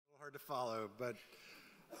hard to follow, but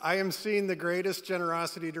I am seeing the greatest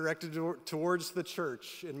generosity directed towards the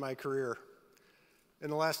church in my career. In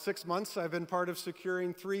the last 6 months, I've been part of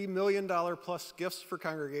securing $3 million plus gifts for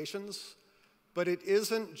congregations, but it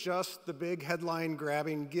isn't just the big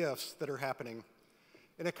headline-grabbing gifts that are happening.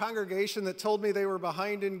 In a congregation that told me they were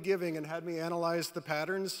behind in giving and had me analyze the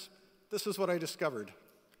patterns, this is what I discovered.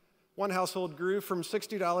 One household grew from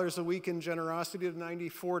 $60 a week in generosity to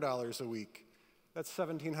 $94 a week. That's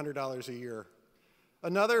 $1,700 a year.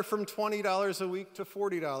 Another from $20 a week to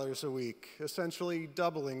 $40 a week, essentially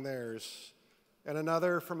doubling theirs. And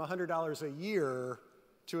another from $100 a year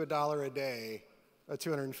to $1 a day, a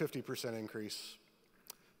 250% increase.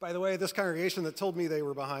 By the way, this congregation that told me they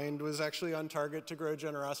were behind was actually on target to grow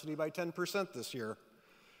generosity by 10% this year.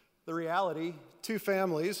 The reality, 2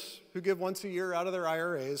 families who give once a year out of their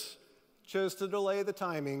IRAs chose to delay the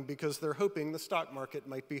timing because they're hoping the stock market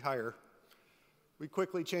might be higher. We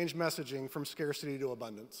quickly changed messaging from scarcity to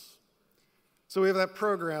abundance. So we have that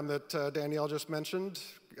program that Danielle just mentioned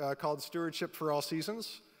called Stewardship for All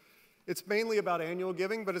Seasons. It's mainly about annual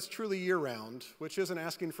giving, but it's truly year-round, which isn't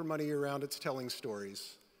asking for money year-round, it's telling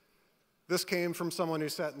stories. This came from someone who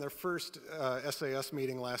sat in their first SAS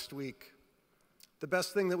meeting last week. The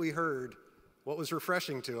best thing that we heard, what was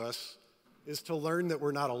refreshing to us, is to learn that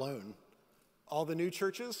we're not alone. All the new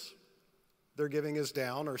churches, their giving is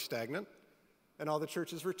down or stagnant, and all the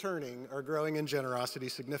churches returning are growing in generosity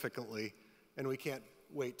significantly, and we can't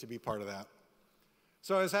wait to be part of that.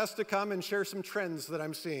 So I was asked to come and share some trends that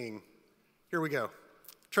I'm seeing. Here we go.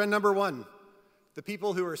 Trend number 1, the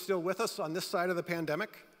people who are still with us on this side of the pandemic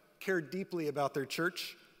care deeply about their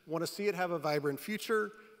church, want to see it have a vibrant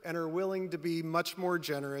future, and are willing to be much more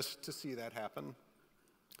generous to see that happen.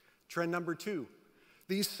 Trend number 2,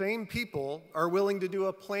 these same people are willing to do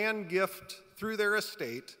a planned gift through their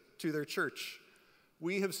estate to their church.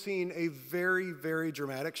 We have seen a very, very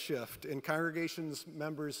dramatic shift in congregations'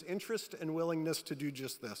 members' interest and willingness to do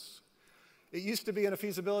just this. It used to be in a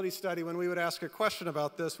feasibility study when we would ask a question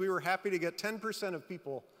about this, we were happy to get 10% of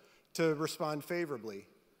people to respond favorably.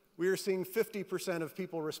 We are seeing 50% of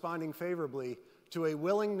people responding favorably to a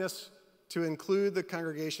willingness to include the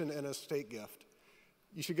congregation in a estate gift.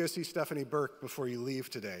 You should go see Stephanie Burke before you leave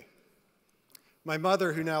today. My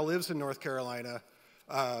mother, who now lives in North Carolina,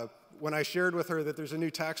 when I shared with her that there's a new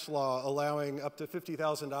tax law allowing up to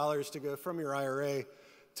 $50,000 to go from your IRA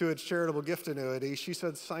to a charitable gift annuity, she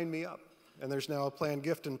said, sign me up. And there's now a planned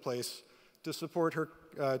gift in place to support her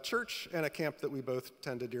church and a camp that we both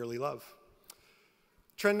tend to dearly love.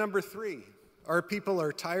 Trend number 3, our people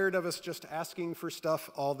are tired of us just asking for stuff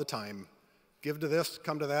all the time. Give to this,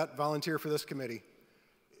 come to that, volunteer for this committee.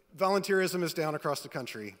 Volunteerism is down across the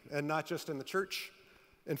country, and not just in the church.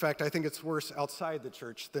 In fact, I think it's worse outside the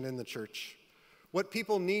church than in the church. What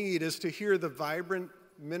people need is to hear the vibrant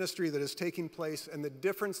ministry that is taking place and the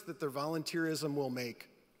difference that their volunteerism will make,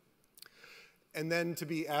 and then to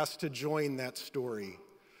be asked to join that story.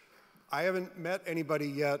 I haven't met anybody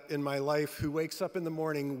yet in my life who wakes up in the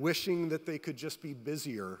morning wishing that they could just be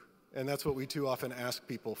busier, and that's what we too often ask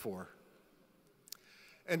people for.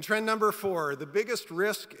 And trend number 4, the biggest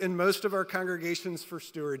risk in most of our congregations for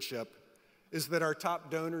stewardship is that our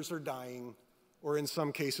top donors are dying, or in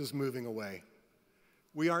some cases moving away.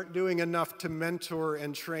 We aren't doing enough to mentor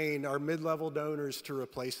and train our mid-level donors to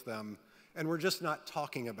replace them, and we're just not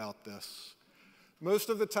talking about this. Most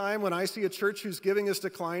of the time when I see a church whose giving is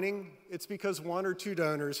declining, it's because 1 or 2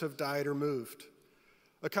 donors have died or moved.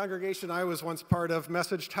 A congregation I was once part of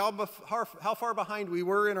messaged how far behind we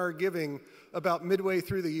were in our giving about midway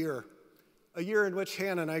through the year, a year in which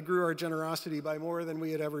Hannah and I grew our generosity by more than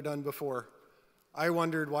we had ever done before. I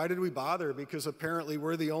wondered, why did we bother? Because apparently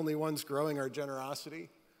we're the only ones growing our generosity.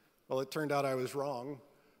 Well, it turned out I was wrong.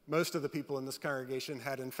 Most of the people in this congregation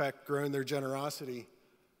had in fact grown their generosity,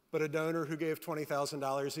 but a donor who gave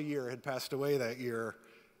 $20,000 a year had passed away that year,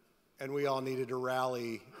 and we all needed to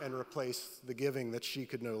rally and replace the giving that she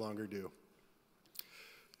could no longer do.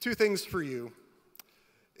 2 things for you.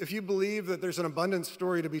 If you believe that there's an abundant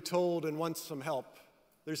story to be told and want some help,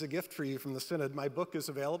 there's a gift for you from the Synod. My book is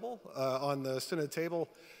available on the Synod table,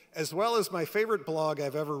 as well as my favorite blog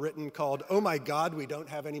I've ever written called, Oh My God, We Don't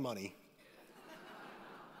Have Any Money.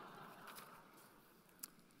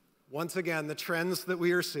 Once again, the trends that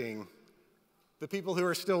we are seeing, the people who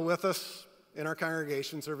are still with us in our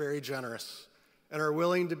congregations are very generous and are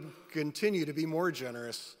willing to continue to be more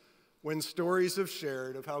generous when stories have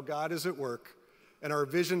shared of how God is at work and our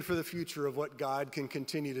vision for the future of what God can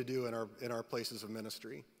continue to do in our places of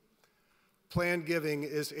ministry. Planned giving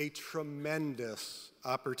is a tremendous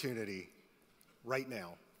opportunity right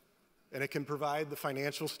now. and it can provide the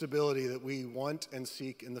financial stability that we want and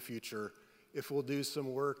seek in the future if we'll do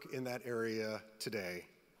some work in that area today.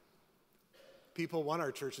 People want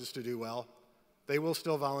our churches to do well. They will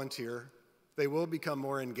still volunteer. They will become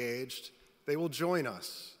more engaged. They will join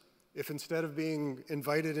us if instead of being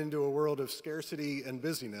invited into a world of scarcity and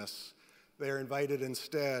busyness, they are invited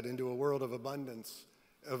instead into a world of abundance,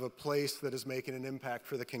 of a place that is making an impact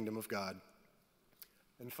for the kingdom of God.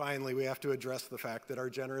 And finally, we have to address the fact that our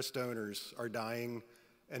generous donors are dying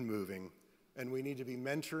and moving, and we need to be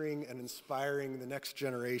mentoring and inspiring the next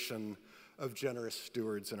generation of generous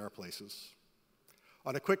stewards in our places.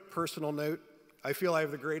 On a quick personal note, I feel I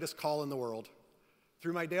have the greatest call in the world.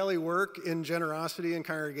 Through my daily work in generosity and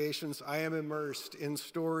congregations, I am immersed in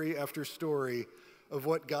story after story of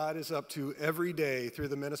what God is up to every day through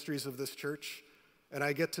the ministries of this church, and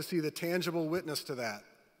I get to see the tangible witness to that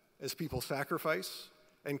as people sacrifice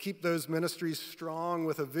and keep those ministries strong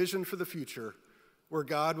with a vision for the future where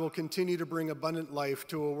God will continue to bring abundant life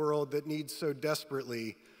to a world that needs so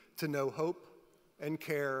desperately to know hope and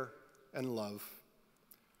care and love.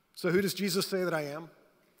 So who does Jesus say that I am?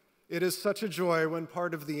 It is such a joy when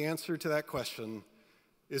part of the answer to that question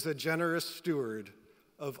is a generous steward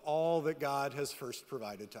of all that God has first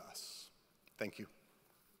provided to us. Thank you.